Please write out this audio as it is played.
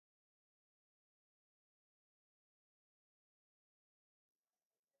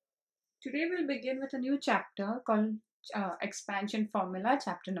Today we'll begin with a new chapter called Expansion Formula,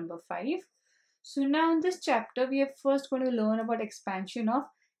 chapter number 5. So now in this chapter we are first going to learn about expansion of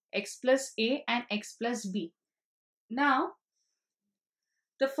x plus a and x plus b. Now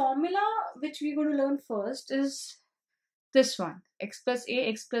the formula which we're going to learn first is this one: x plus a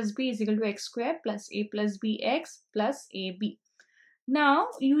x plus b is equal to x square plus a plus b x plus ab. Now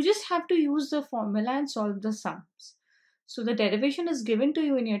you just have to use the formula and solve the sums. So the derivation is given to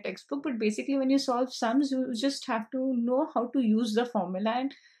you in your textbook, but basically when you solve sums, you just have to know how to use the formula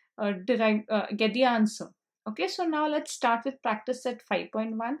and get the answer. Okay, so now let's start with practice set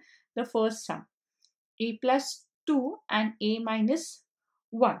 5.1, the first sum. A plus 2 and a minus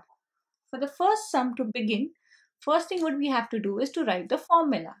 1. For the first sum to begin, first thing what we have to do is to write the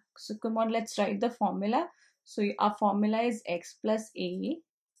formula. So come on, let's write the formula. So our formula is x plus a,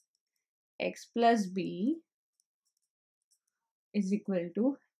 x plus b is equal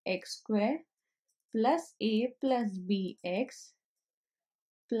to x square plus a plus bx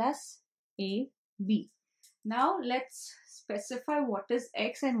plus ab. Now let's specify what is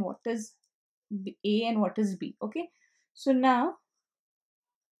x and what is a and what is b. Okay, so now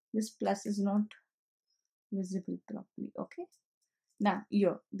this plus is not visible properly. Okay, now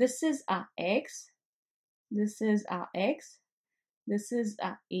here this is our x, this is our x, this is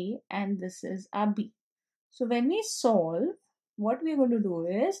our a, and this is our b. So when we solve, what we're going to do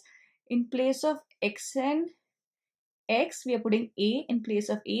is, in place of x and x, we are putting a. In place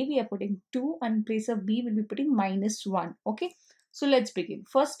of a, we are putting 2. And in place of b, we'll be putting minus 1. Okay, so let's begin.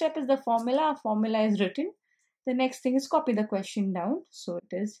 First step is the formula. Our formula is written. The next thing is copy the question down. So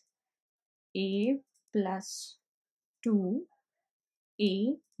it is a plus 2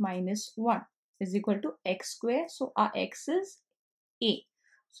 a minus 1 is equal to x square. So our x is a.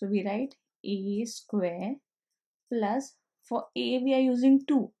 So we write a square plus, for a we are using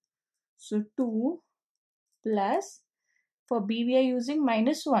 2. So 2 plus, for b we are using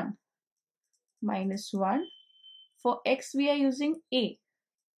minus 1. Minus 1. For x we are using a.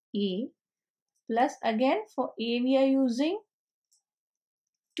 A plus, again for a we are using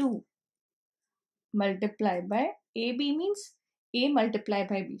 2. Multiply by ab means a multiply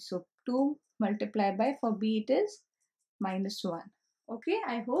by b. So 2 multiply by, for b it is minus 1. Okay,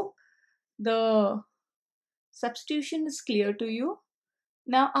 I hope the substitution is clear to you.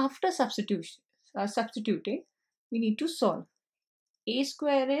 Now after substituting, we need to solve. A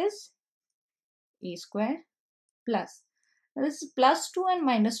square is a square plus. Now this is plus 2 and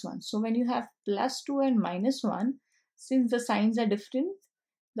minus 1. So when you have plus 2 and minus 1, since the signs are different,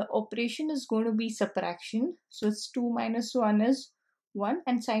 the operation is going to be subtraction. So it's 2 minus 1 is 1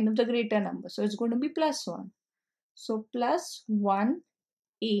 and sign of the greater number. So it's going to be plus 1. So plus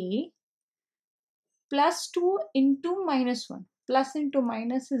 1a plus 2 into minus 1. Plus into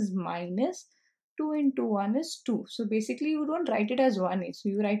minus is minus. 2 into 1 is 2. So basically you don't write it as 1a. So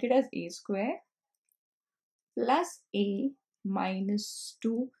you write it as a square plus a minus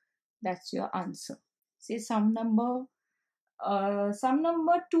 2. That's your answer. Say sum number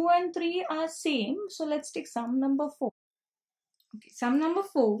 2 and 3 are same. So let's take sum number 4. Okay, sum number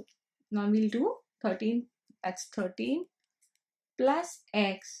 4. Now we'll do 13. That's 13 plus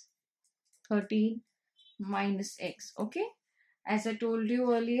x, 13 minus x. Okay, as I told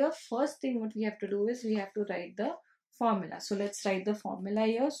you earlier, first thing what we have to do is we have to write the formula. So let's write the formula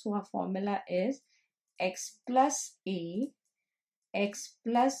here. So our formula is x plus a, x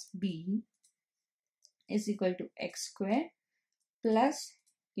plus b is equal to x square plus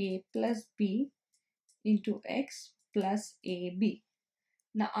a plus b into x plus ab.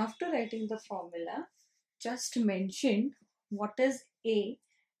 Now after writing the formula, just mention what is a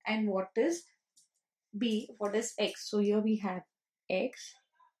and what is b, what is x. So here we have x,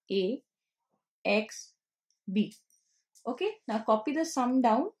 a, x, b. Okay, now copy the sum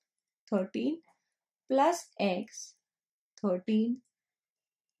down. 13 plus x, 13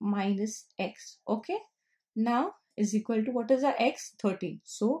 minus x. Okay, now is equal to, what is the x? 13.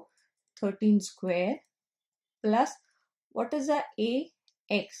 So 13 square plus, what is the a?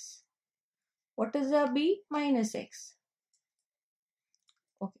 X. What is the b? Minus x.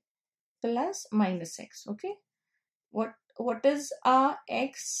 Okay, plus minus x. Okay, what is our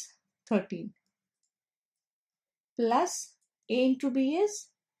x? 13 plus a into b is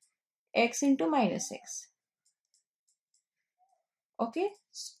x into minus x. Okay,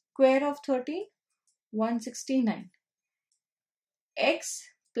 square of 13, 169. X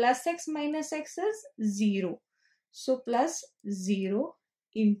plus x minus x is 0. So plus 0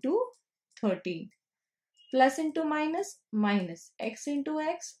 into 13. Plus into minus, minus. X into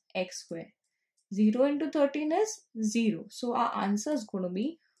x, x square. 0 into 13 is 0. So our answer is going to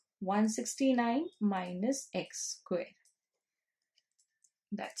be 169 minus x square.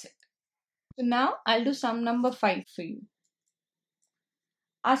 That's it. So now I'll do sum number 5 for you.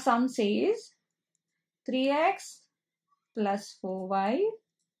 Our sum says 3x plus 4y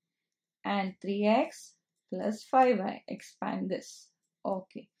and 3x plus 5y. Expand this.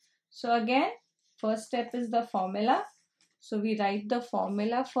 Okay. So again, first step is the formula. So we write the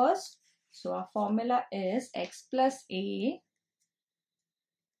formula first. So our formula is x plus a,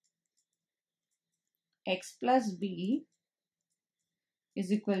 x plus b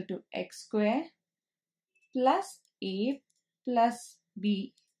is equal to x square plus a plus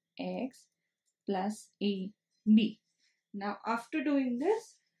b x plus a b. Now after doing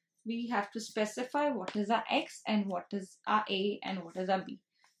this, we have to specify what is our x and what is our a and what is our b.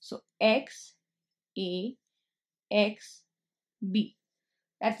 So x, a, x, b.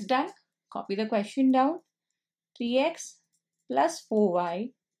 That's done. Copy the question down. 3x plus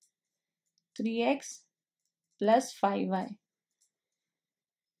 4y, 3x plus 5y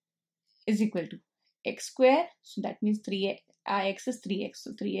is equal to x square. So that means 3x, our x is 3x.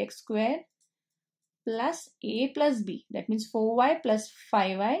 So 3x square plus a plus b. That means 4y plus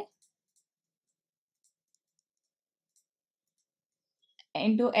 5y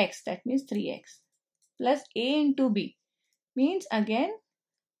into x. That means 3x plus a into b. Means again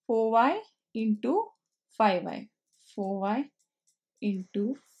 4y into 5y. 4y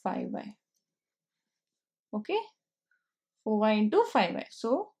into 5y. Okay. 4y into 5y.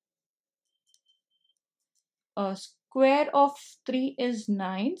 So square of 3 is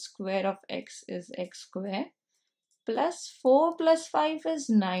 9. Square of x is x square. Plus 4 plus 5 is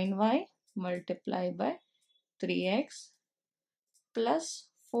 9y multiplied by 3x plus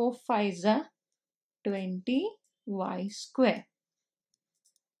 4 5s are 20y square.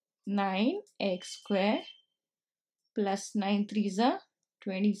 9x square plus 9 3s are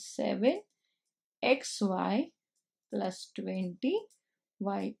 27 xy plus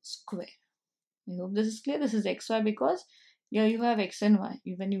 20y square. I hope this is clear. This is xy because here you have x and y.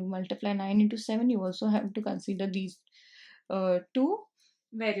 When you multiply 9 into 7, you also have to consider these two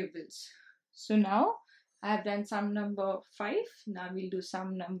variables. So now I have done sum number 5. Now we'll do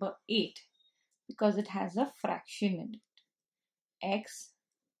sum number 8 because it has a fraction in it. X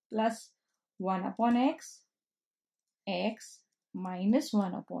plus 1 upon x, x minus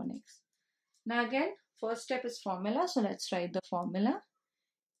 1 upon x. Now again, first step is formula. So let's write the formula.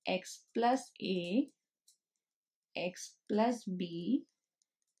 X plus a, x plus b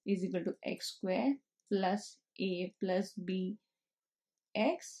is equal to x square plus a plus b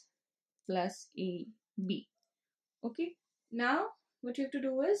x plus a b. Okay, now what you have to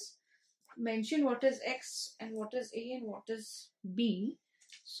do is mention what is x and what is a and what is b.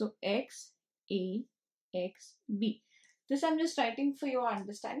 So x, a, x, b. This I'm just writing for your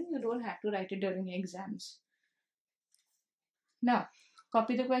understanding. You don't have to write it during exams. Now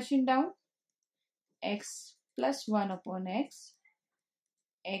copy the question down. X plus 1 upon x,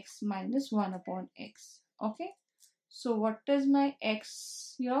 x minus 1 upon x. Okay, so what is my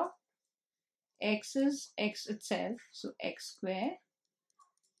x here? X is x itself, so x square.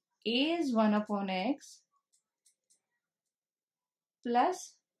 A is 1 upon x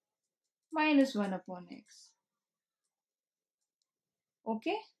plus minus 1 upon x.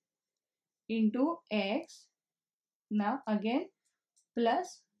 Okay, into x. Now again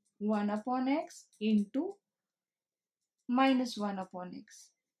plus 1 upon x into minus 1 upon x.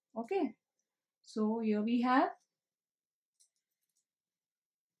 Okay, so here we have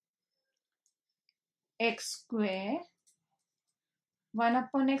x square. 1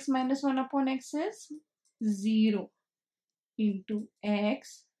 upon x minus 1 upon x is 0 into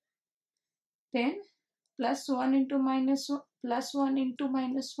x. Then plus 1 into minus 1 plus 1 into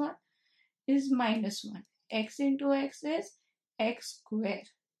minus 1 is minus 1. X into x is x square.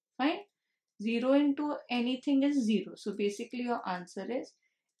 Fine. 0 into anything is 0. So basically your answer is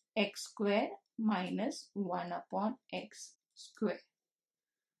x square minus 1 upon x square.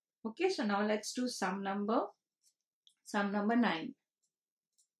 Okay, so now let's do sum number 9.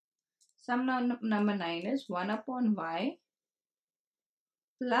 Sum number 9 is 1 upon y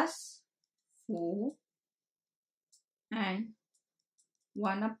plus 4 and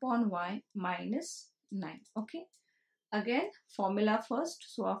 1 upon y minus 9. Okay, again formula first.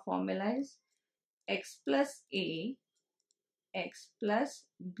 So our formula is x plus a, x plus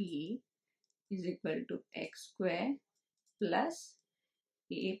b is equal to x square plus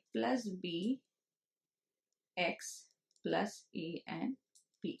a plus b x plus a and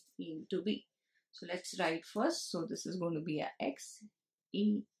b into b. So let's write first. So this is going to be a x,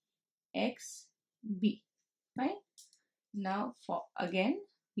 e, x, b. Fine. Now for again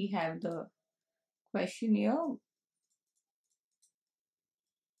we have the question here.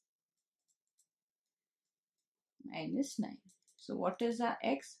 -9. So what is our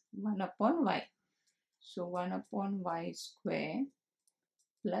x? 1 upon y. So 1 upon y square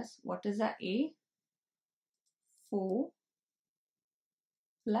plus what is our a? 4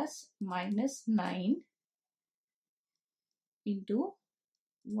 plus -9 into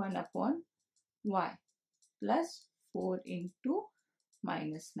 1 upon y plus 4 into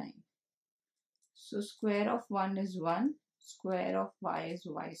 -9. So square of 1 is 1, square of y is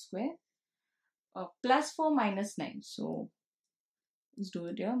y square, plus 4 minus 9. So let's do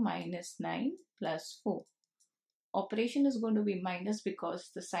it here. -9 plus 4. Operation is going to be minus because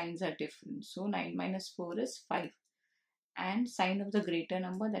the signs are different. So 9 minus 4 is 5. And sign of the greater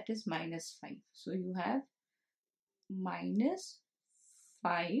number, that is -5. So you have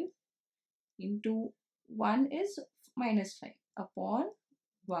 -5 into 1 is -5 upon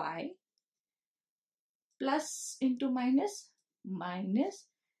y plus into minus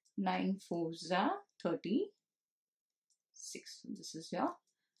 9 fours are 36. This is your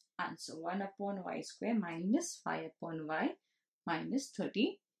answer. 1 upon y square minus 5 upon y minus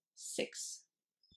 36.